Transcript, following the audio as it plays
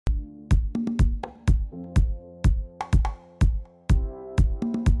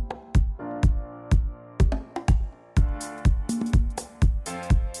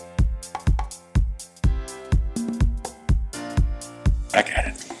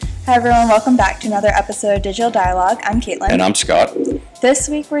Hi everyone, welcome back to another episode of Digital Dialogue. I'm Caitlin. And I'm Scott. This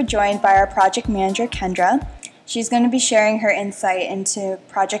week we're joined by our project manager, Kendra. She's going to be sharing her insight into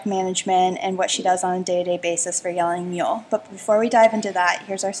project management and what she does on a day-to-day basis for Yelling Mule. But before we dive into that,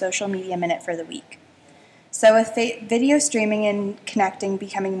 here's our social media minute for the week. So with video streaming and connecting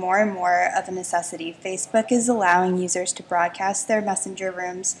becoming more and more of a necessity, Facebook is allowing users to broadcast their messenger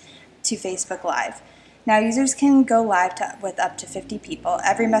rooms to Facebook Live. Now users can go live with up to 50 people.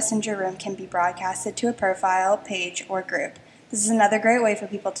 Every messenger room can be broadcasted to a profile, page, or group. This is another great way for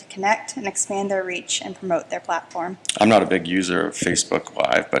people to connect and expand their reach and promote their platform. I'm not a big user of Facebook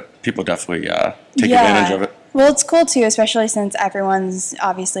Live, but people definitely take advantage of it. Well, it's cool too, especially since everyone's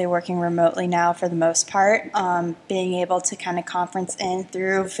obviously working remotely now for the most part. Being able to kind of conference in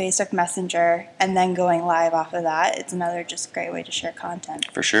through Facebook Messenger and then going live off of that, it's another just great way to share content.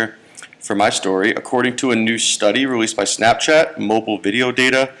 For sure. For my story, according to a new study released by Snapchat, mobile video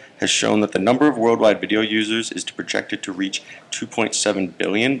data has shown that the number of worldwide video users is projected to reach 2.7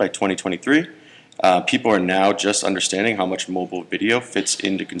 billion by 2023. People are now just understanding how much mobile video fits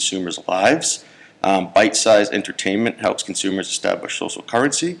into consumers' lives. Bite-sized entertainment helps consumers establish social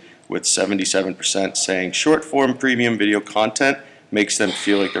currency, with 77% saying short-form premium video content makes them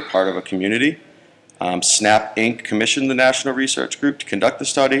feel like they're part of a community. Snap Inc. commissioned the National Research Group to conduct the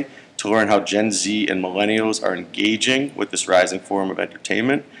study to learn how Gen Z and millennials are engaging with this rising form of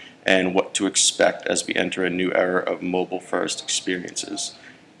entertainment and what to expect as we enter a new era of mobile-first experiences.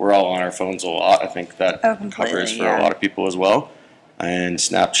 We're all on our phones a lot. I think that covers for a lot of people as well. And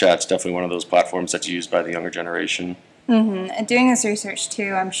Snapchat's definitely one of those platforms that's used by the younger generation. Mm-hmm. And doing this research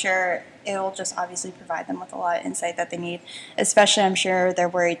too, I'm sure it'll just obviously provide them with a lot of insight that they need. Especially, I'm sure they're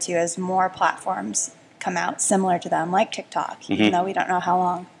worried too as more platforms come out similar to them, like TikTok, even though we don't know how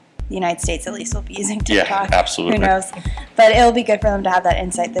long the United States at least will be using TikTok. Yeah, absolutely. Who knows? But it'll be good for them to have that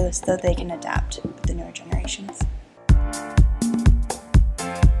insight so that they can adapt with the newer generations.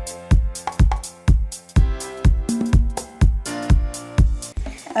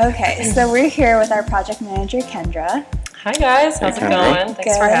 Okay, so we're here with our project manager, Kendra. Hi guys, how's it going?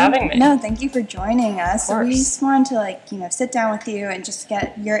 Thanks for having me. No, thank you for joining us. So we just wanted to sit down with you and just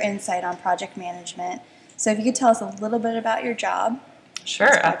get your insight on project management. So if you could tell us a little bit about your job.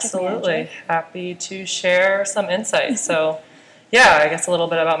 Sure, absolutely. Happy to share some insights. So I guess a little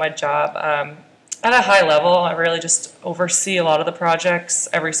bit about my job. At a high level, I really just oversee a lot of the projects,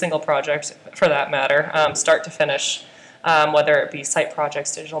 every single project for that matter, start to finish. Whether it be site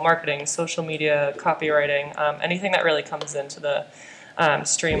projects, digital marketing, social media, copywriting, anything that really comes into the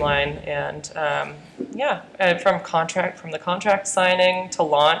streamline and from the contract signing to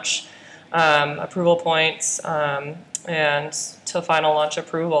launch, approval points, and to final launch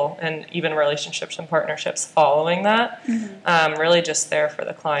approval, and even relationships and partnerships following that. Really just there for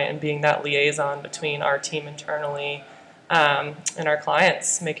the client and being that liaison between our team internally and our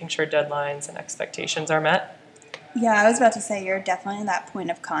clients, making sure deadlines and expectations are met. Yeah, I was about to say you're definitely that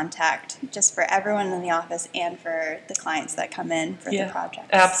point of contact just for everyone in the office and for the clients that come in for the projects.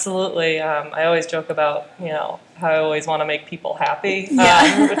 Absolutely. I always joke about, how I always want to make people happy,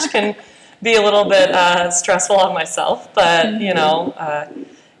 which can be a little bit stressful on myself, but, you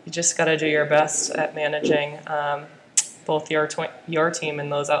just got to do your best at managing both your team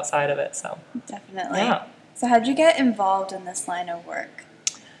and those outside of it. So definitely. Yeah. So how did you get involved in this line of work?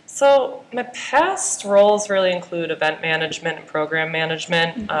 So my past roles really include event management and program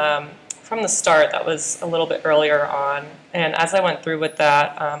management. From the start, that was a little bit earlier on. And as I went through with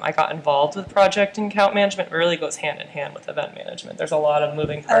that, I got involved with project and account management. It really goes hand in hand with event management. There's a lot of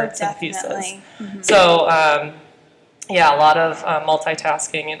moving parts and pieces. So, a lot of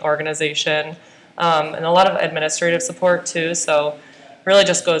multitasking and organization, and a lot of administrative support too. So really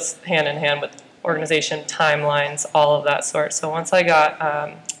just goes hand in hand with organization, timelines, all of that sort. So once I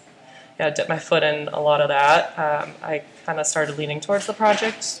got dipped my foot in a lot of that, I kind of started leaning towards the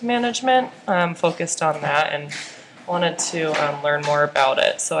project management, focused on that, and wanted to learn more about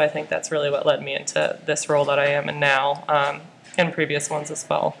it. So I think that's really what led me into this role that I am in now, and previous ones as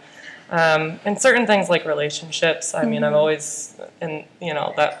well. And certain things like relationships, I mean, I'm always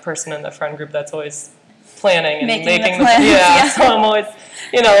that person in the friend group that's always planning and making the plans. So I'm always,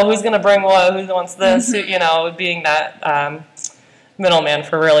 who's going to bring what, who wants this, being that middleman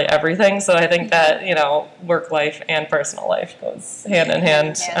for really everything. So I think that, work life and personal life goes hand in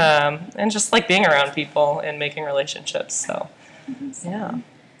hand. And just like being around people and making relationships. So,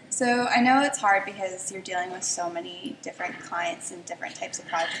 So I know it's hard because you're dealing with so many different clients and different types of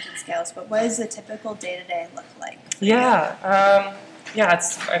projects and scales, but what does a typical day-to-day look like?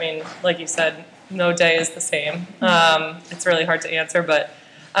 It's, like you said, no day is the same. It's really hard to answer, but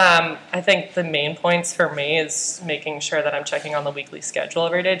I think the main points for me is making sure that I'm checking on the weekly schedule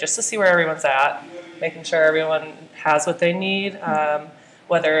every day just to see where everyone's at, making sure everyone has what they need,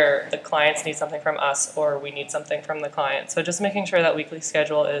 whether the clients need something from us or we need something from the client. So just making sure that weekly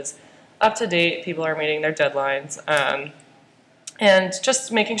schedule is up to date, people are meeting their deadlines, and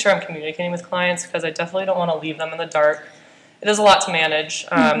just making sure I'm communicating with clients because I definitely don't want to leave them in the dark. It is a lot to manage.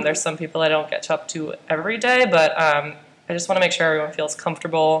 There's some people I don't get to up to every day, but I just want to make sure everyone feels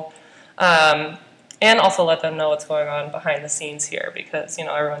comfortable, and also let them know what's going on behind the scenes here because,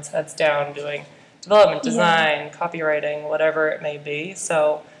 everyone's heads down doing development, design, copywriting, whatever it may be.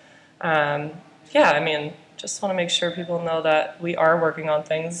 So, just want to make sure people know that we are working on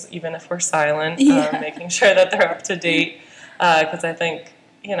things, even if we're silent, making sure that they're up to date because I think,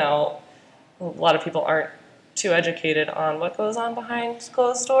 a lot of people aren't too educated on what goes on behind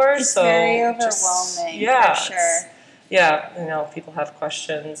closed doors. It's very overwhelming, for sure. People have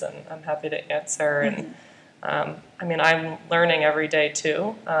questions, and I'm happy to answer. And I'm learning every day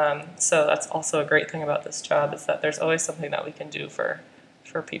too. So that's also a great thing about this job is that there's always something that we can do for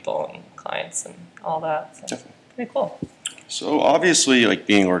people and clients and all that. So Definitely. Pretty cool. So obviously,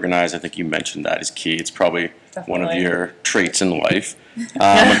 being organized, I think you mentioned that is key. It's probably one of your traits in life.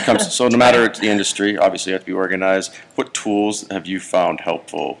 When it comes so no matter the industry, obviously you have to be organized. What tools have you found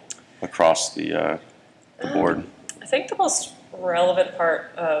helpful across the board? I think the most relevant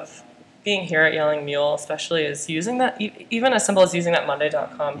part of being here at Yelling Mule especially is using that, even as simple as using that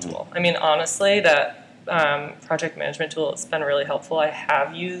Monday.com tool. I mean, honestly, that project management tool has been really helpful. I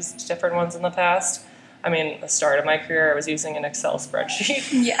have used different ones in the past. I mean, the start of my career, I was using an Excel spreadsheet.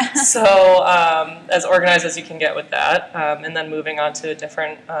 Yeah. So as organized as you can get with that, and then moving on to a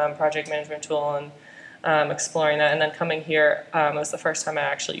different project management tool and exploring that, and then coming here, it was the first time I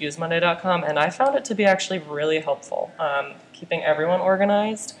actually used Monday.com, and I found it to be actually really helpful, keeping everyone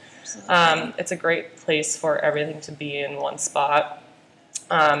organized. It's a great place for everything to be in one spot,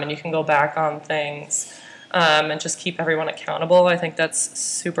 and you can go back on things and just keep everyone accountable. I think that's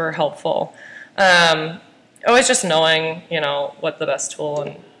super helpful. Always just knowing, what the best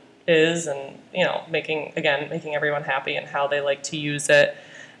tool is and, making everyone happy and how they like to use it.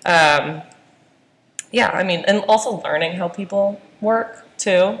 And also learning how people work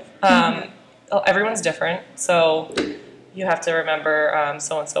too. Everyone's different, so you have to remember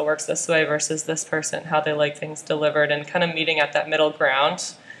so-and-so works this way versus this person, how they like things delivered, and kind of meeting at that middle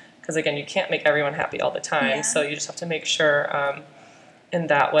ground. Because, again, you can't make everyone happy all the time, so you just have to make sure in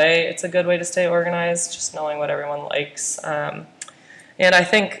that way it's a good way to stay organized, just knowing what everyone likes. And I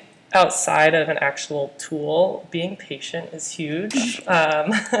think outside of an actual tool, being patient is huge. Yeah,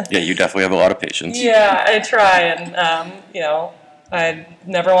 you definitely have a lot of patience. Yeah, I try, and I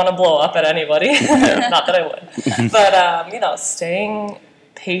never want to blow up at anybody. Not that I would, but staying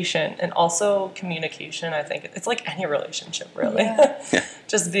patient and also communication. I think it's like any relationship, really. Yeah.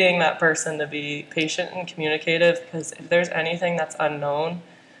 Just being that person to be patient and communicative, because if there's anything that's unknown,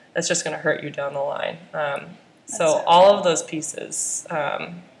 that's just going to hurt you down the line. So all of those pieces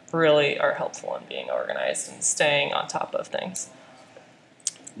really are helpful in being organized and staying on top of things.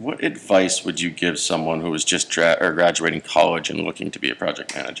 What advice would you give someone who is just graduating college and looking to be a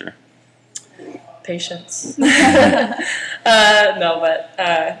project manager? Patience. You can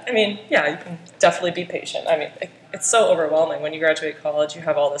definitely be patient. I mean, it's so overwhelming when you graduate college. You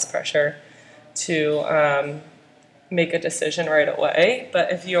have all this pressure to make a decision right away.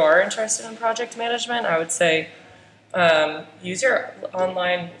 But if you are interested in project management, I would say use your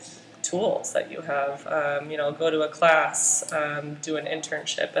online tools that you have. Go to a class, do an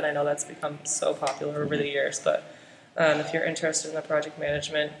internship, and I know that's become so popular over the years. But if you're interested in the project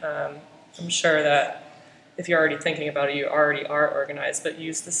management, I'm sure that if you're already thinking about it, you already are organized. But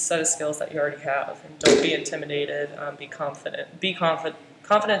use the set of skills that you already have, and don't be intimidated. Be confident. Be confident.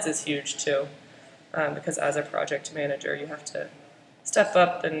 Confidence is huge too, because as a project manager, you have to step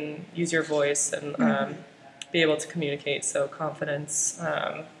up and use your voice and be able to communicate. So confidence.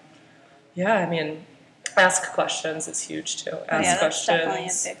 Ask questions is huge too. Ask questions.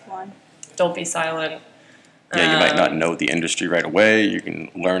 That's definitely a big one. Don't be silent. Yeah, you might not know the industry right away. You can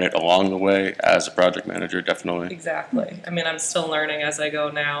learn it along the way as a project manager, definitely. Exactly. I mean, I'm still learning as I go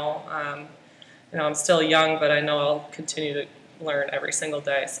now. I'm still young, but I know I'll continue to learn every single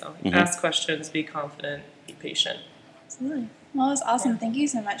day. So ask questions, be confident, be patient. Absolutely. Well, it was awesome. Thank you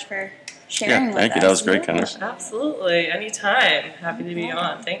so much for sharing with us. Thank you. That was great, Kendra. Absolutely. Anytime. Happy to be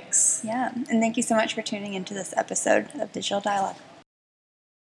on. Thanks. Yeah. And thank you so much for tuning into this episode of Digital Dialogue.